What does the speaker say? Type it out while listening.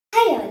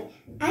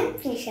I'm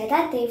Prisha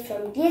Date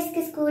from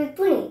DSK School,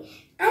 Pune.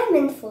 I'm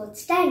in 4th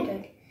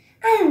standard.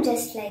 I am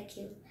just like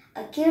you,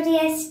 a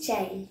curious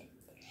child.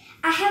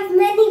 I have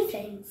many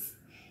friends.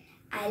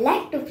 I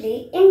like to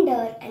play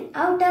indoor and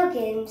outdoor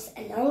games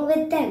along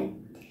with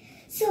them.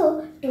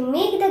 So, to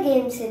make the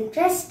games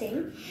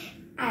interesting,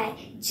 I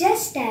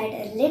just add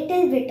a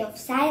little bit of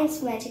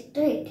science magic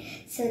to it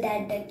so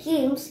that the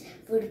games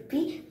would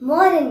be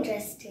more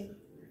interesting.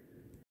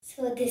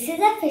 So this is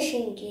a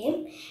fishing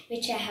game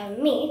which I have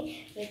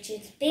made, which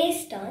is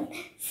based on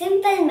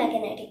simple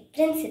magnetic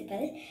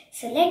principle.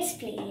 So let's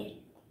play it.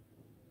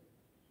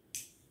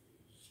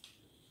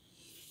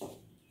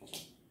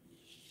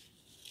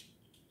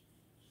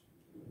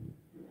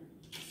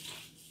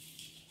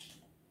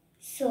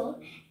 So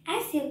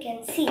as you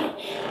can see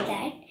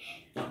that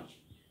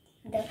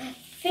the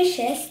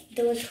fishes,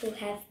 those who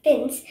have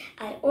fins,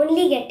 are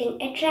only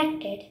getting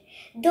attracted.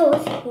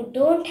 Those who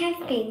don't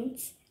have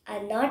fins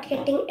are not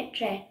getting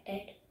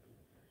attracted.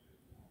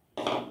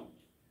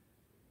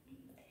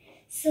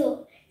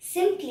 So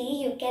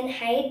simply you can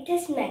hide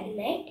this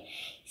magnet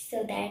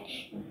so that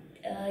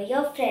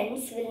your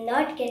friends will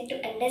not get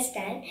to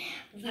understand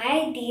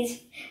why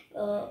these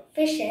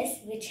fishes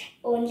which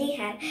only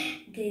have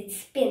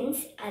these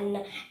fins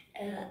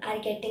are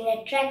getting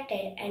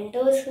attracted and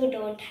those who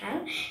don't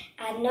have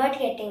are not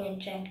getting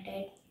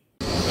attracted.